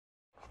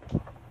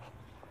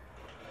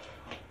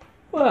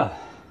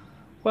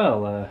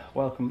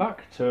Welcome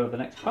back to the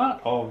next part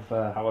of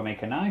how I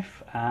make a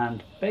knife,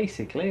 and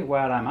basically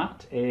where I'm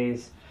at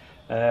is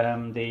the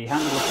handleless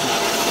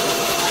knife.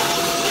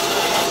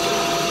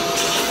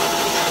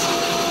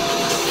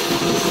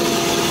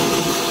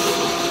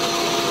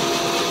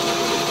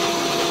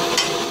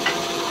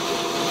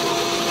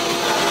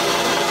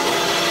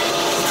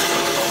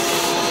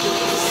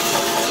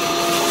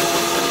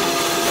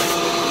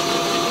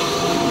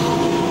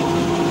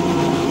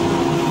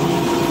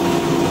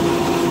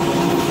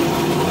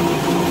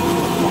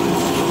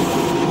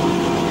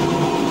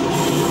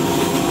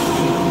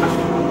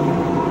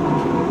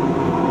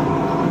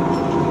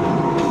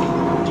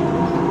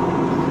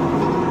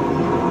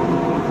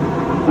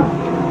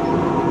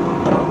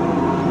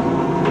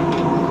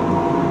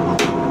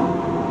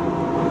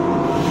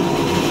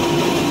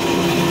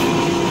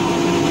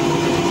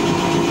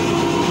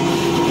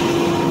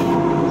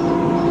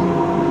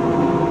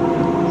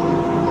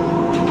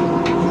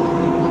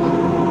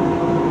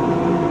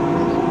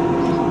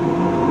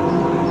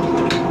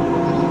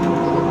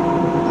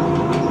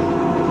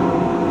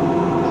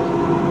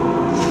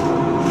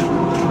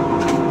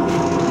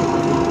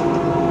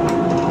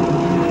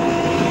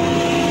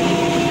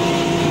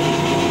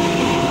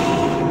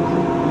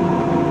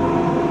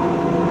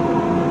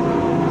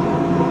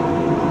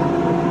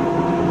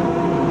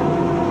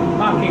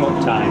 Marking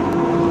up time.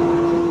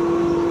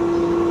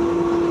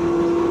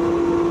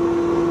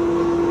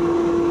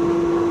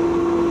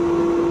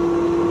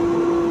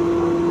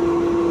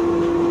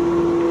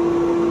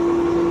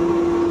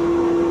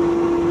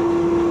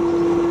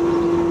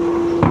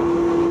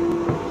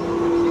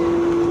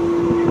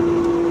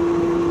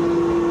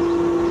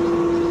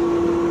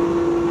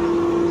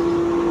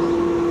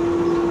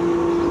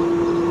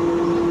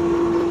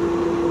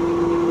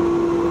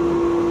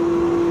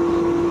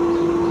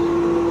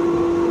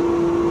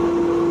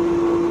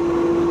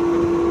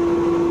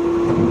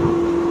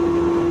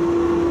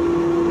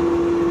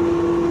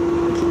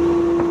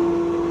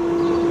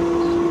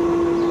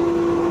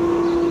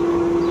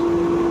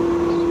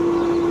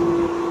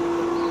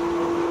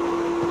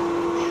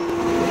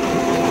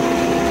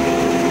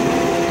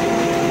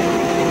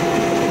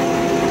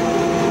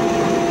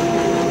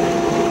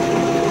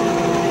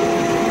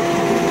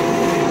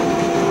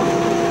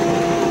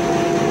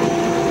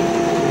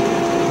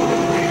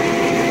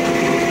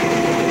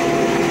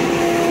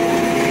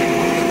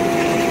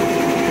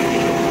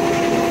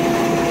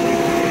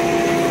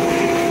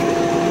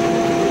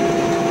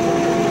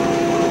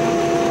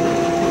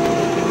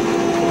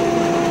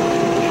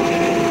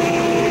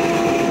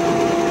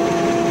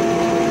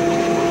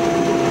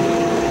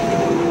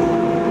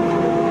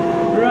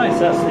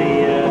 That's the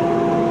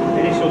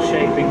initial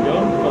shaping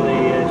done for the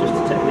just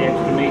to take the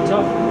extra meat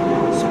off.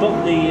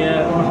 Spot the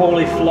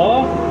unholy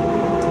flaw.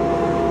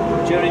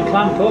 During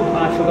clamp up,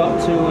 I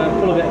forgot to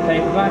pull a bit of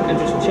paper back and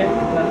just check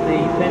that the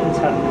pins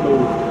hadn't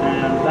moved,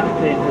 and that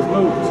pin has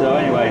moved. So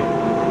anyway,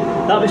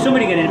 that'll be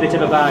somebody getting a bit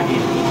of a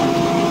bargain.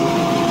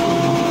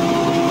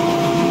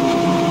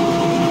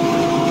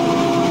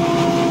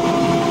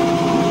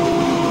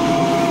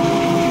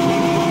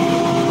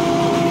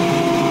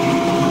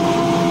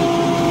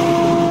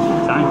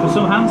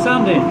 Some hand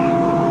sanding.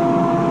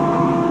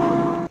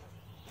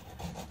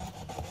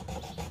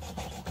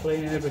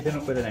 Cleaning everything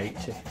up with an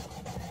 80.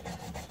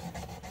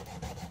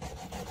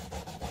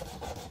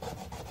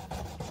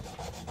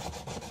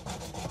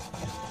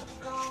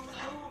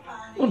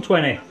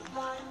 $120.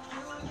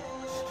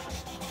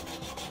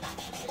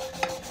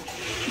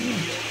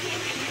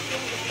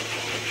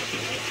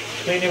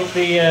 Cleaning up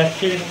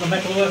the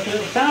metalwork a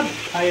little tab.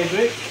 I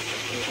agree.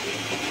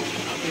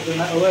 Give the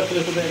metalwork a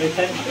little bit of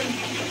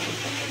attention.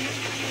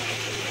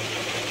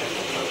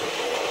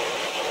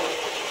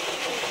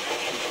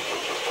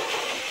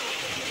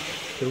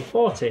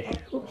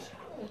 $240. Oops.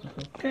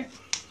 Okay.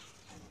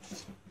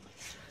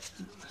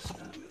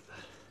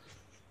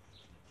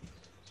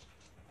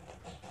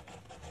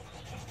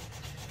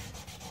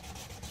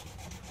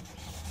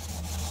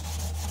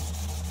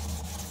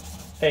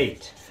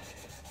 $8.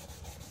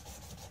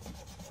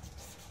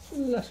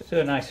 That's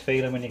a nice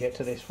feeling when you get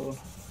to this one.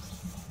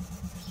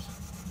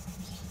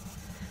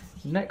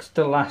 Next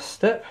to last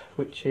step,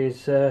 which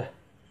is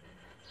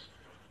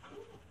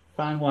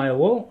fine wire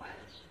wool.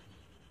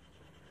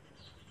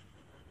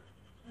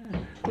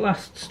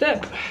 Last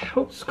step.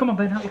 Oops, come on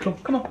Ben, out you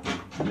come on.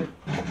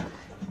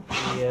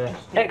 The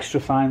extra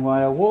fine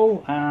wire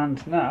wool,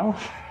 and now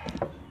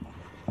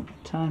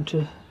time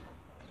to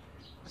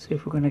see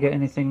if we're going to get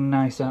anything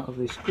nice out of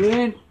this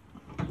grain.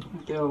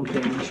 The old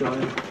Danish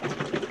oil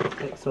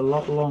takes a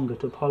lot longer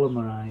to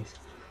polymerize,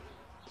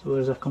 so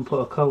whereas I can put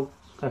a coat,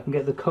 I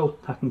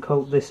can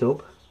coat this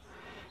up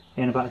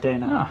in about a day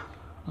and a half.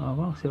 Oh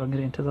well, see if I can get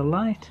it into the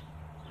light.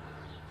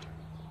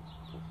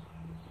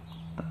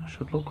 That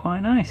should look quite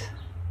nice.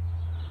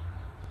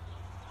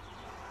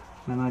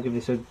 And I'll give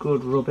this a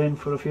good rub in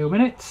for a few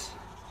minutes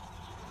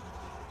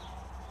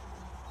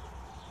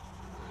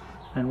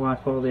and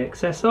wipe all the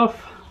excess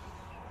off.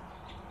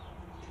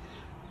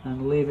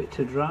 and leave it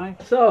to dry.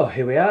 So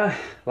here we are,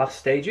 last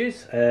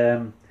stages.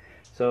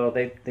 So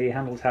the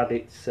handle's had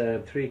its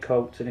 3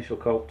 coats, initial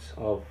coats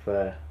of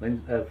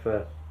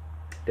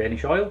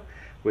Danish oil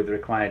with the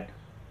required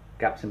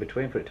gaps in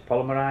between for it to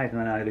polymerise, and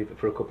then I leave it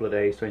for a couple of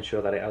days to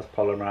ensure that it has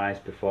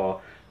polymerised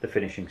before the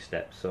finishing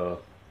step.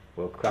 So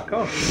we'll crack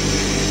on.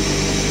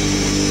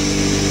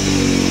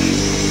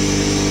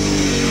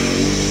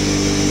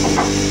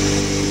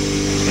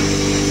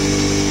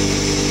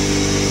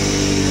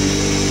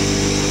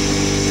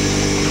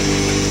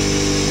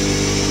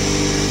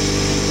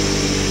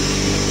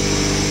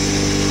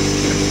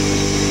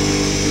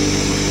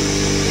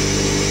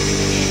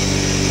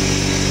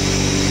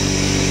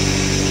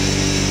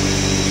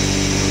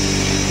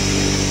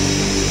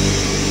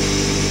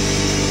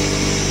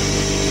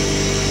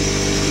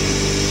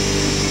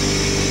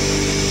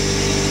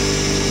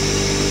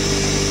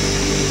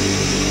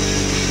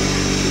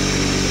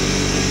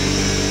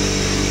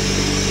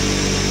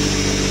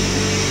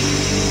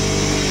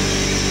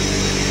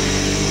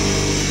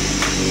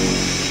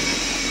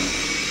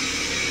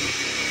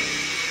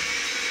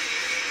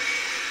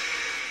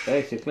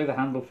 Basically the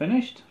handle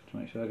finished, to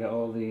make sure I get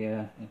all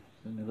the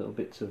little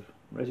bits of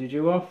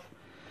residue off,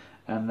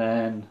 and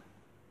then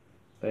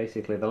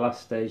basically the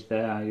last stage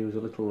there I use a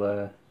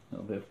little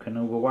bit of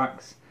Carnauba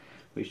wax,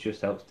 which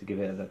just helps to give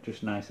it a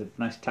just nice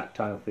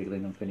tactile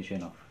feeling and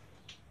finishing off.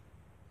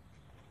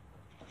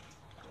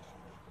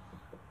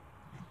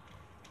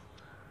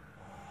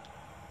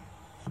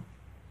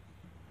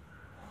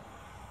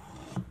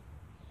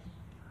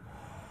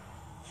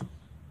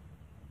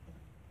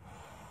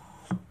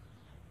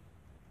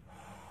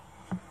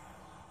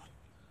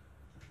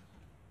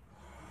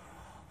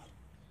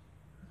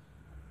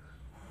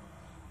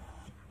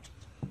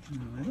 There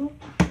we go.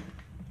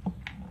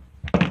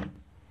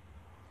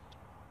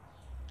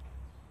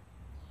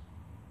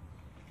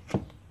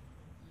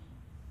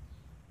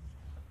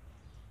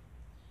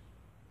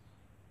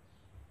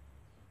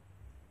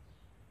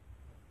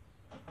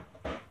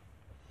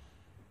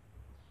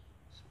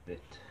 Spit.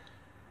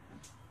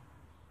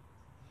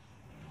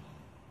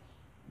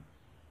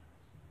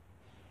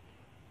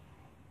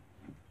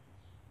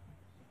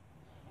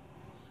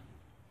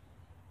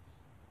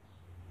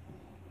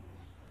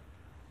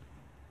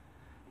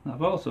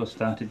 I've also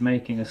started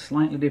making a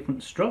slightly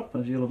different strop,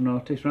 as you'll have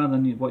noticed. Rather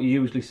than what you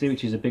usually see,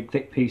 which is a big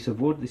thick piece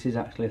of wood, this is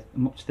actually a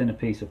much thinner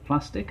piece of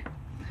plastic,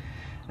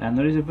 and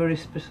there is a very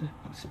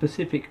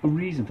specific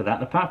reason for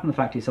that, apart from the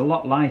fact it's a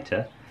lot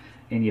lighter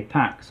in your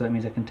pack, so it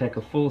means I can take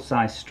a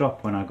full-size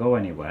strop when I go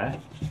anywhere.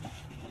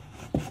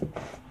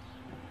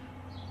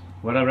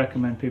 What I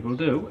recommend people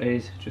do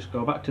is just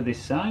go back to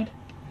this side,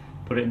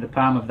 put it in the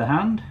palm of the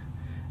hand,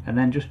 and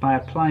then just by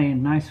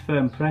applying nice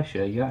firm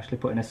pressure you're actually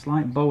putting a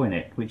slight bow in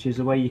it, which is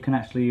the way you can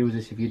actually use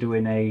this if you're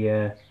doing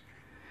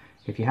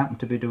if you happen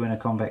to be doing a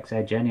convex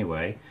edge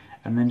anyway,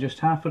 and then just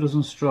half a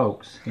dozen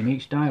strokes in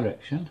each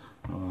direction,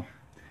 or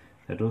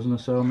a dozen or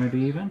so maybe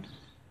even.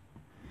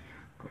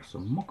 Got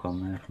some muck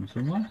on there from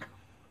somewhere,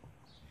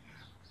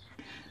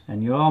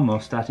 and you're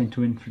almost starting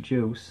to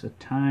introduce a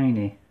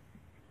tiny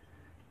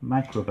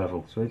micro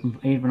bevel, so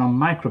even on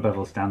micro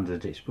bevel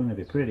standards it's going to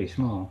be pretty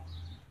small.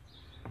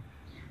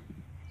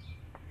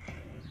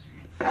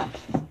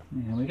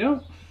 There we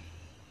go.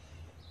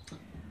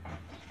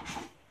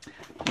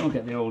 I'll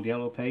get the old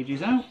yellow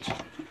pages out.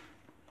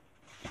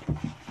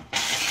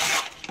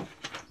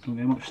 Don't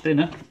get much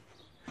thinner.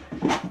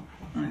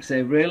 Like I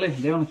say, really,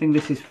 the only thing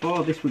this is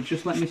for, this would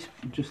just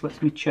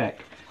lets me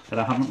check that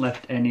I haven't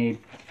left any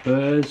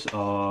burrs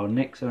or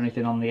nicks or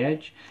anything on the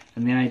edge.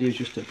 And the idea is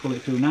just to pull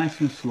it through nice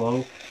and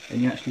slow,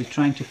 and you're actually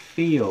trying to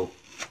feel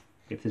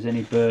if there's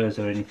any burrs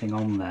or anything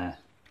on there.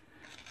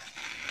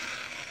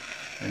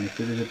 And if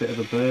there's a bit of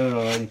a burr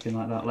or anything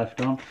like that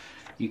left on,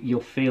 you'll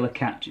feel a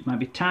catch. It might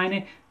be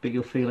tiny, but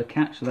you'll feel a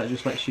catch, so that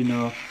just lets you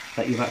know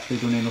that you've actually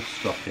done enough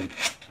stropping.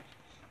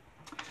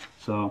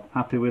 So,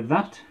 happy with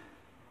that.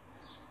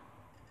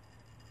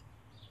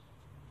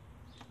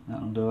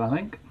 That'll do, I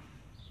think.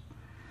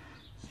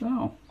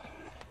 So,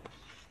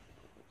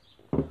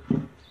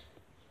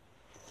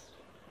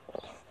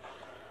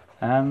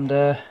 and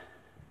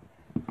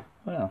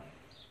well,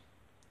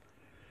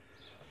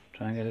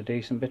 try and get a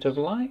decent bit of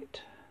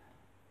light.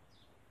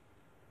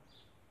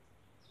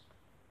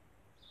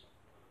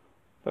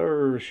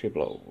 There she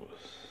blows.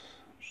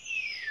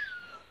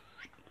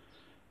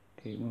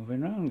 Keep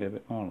moving around, get a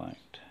bit more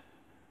light.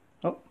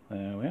 Oh,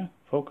 there we are.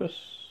 Focus.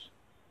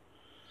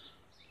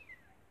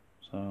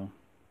 So,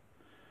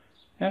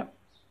 yeah.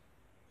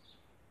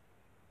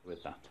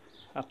 With that.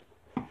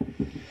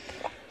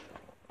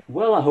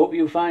 Well, I hope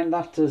you find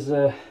that as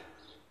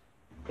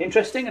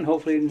interesting and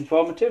hopefully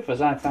informative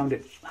as I found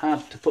it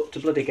hard to put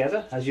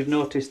together. As you've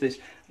noticed,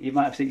 you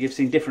might have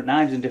seen different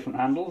knives and different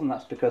handles, and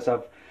that's because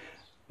I've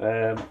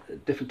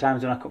different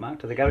times when I come out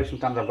to the garage.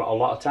 Sometimes I've got a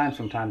lot of time,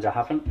 sometimes I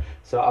haven't.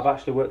 So I've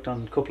actually worked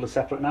on a couple of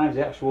separate knives.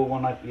 The actual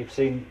one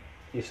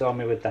you saw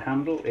me with the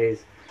handle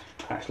is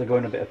actually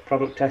going a bit of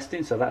product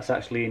testing, so that's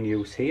actually in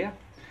use here.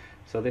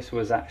 So this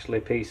was actually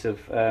a piece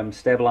of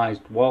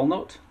stabilised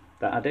walnut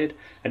that I did,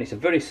 and it's a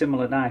very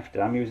similar knife.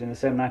 I'm using the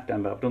same knife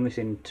down, but I've done this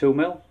in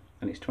 2mm,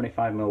 and it's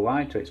 25mm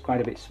wide, so it's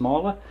quite a bit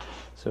smaller.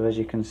 So as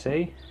you can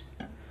see,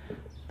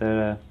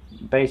 they're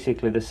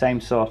basically the same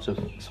sort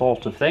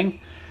of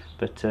thing,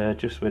 but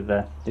just with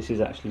this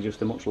is actually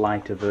just a much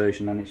lighter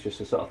version, and it's just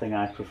the sort of thing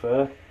I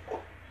prefer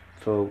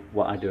for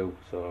what I do.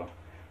 So,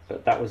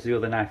 but that was the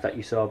other knife that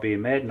you saw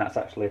being made, and that's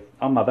actually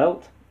on my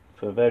belt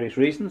for various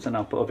reasons, and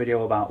I'll put a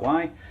video about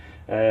why.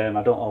 I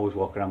don't always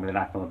walk around with a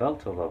knife on the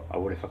belt, although I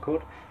would if I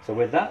could. So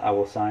with that, I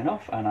will sign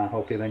off, and I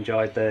hope you've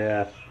enjoyed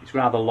the. It's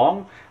rather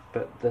long,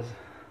 but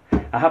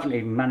I haven't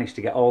even managed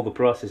to get all the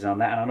processes on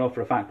that, and I know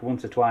for a fact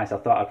once or twice I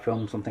thought I'd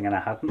filmed something and I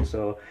hadn't.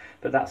 So,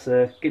 but that's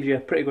gives you a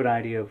pretty good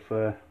idea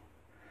of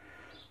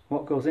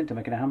what goes into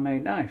making a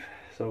handmade knife.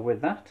 So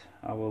with that,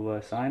 I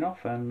will sign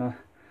off and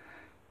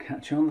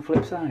catch you on the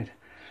flip side.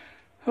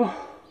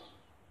 Oh.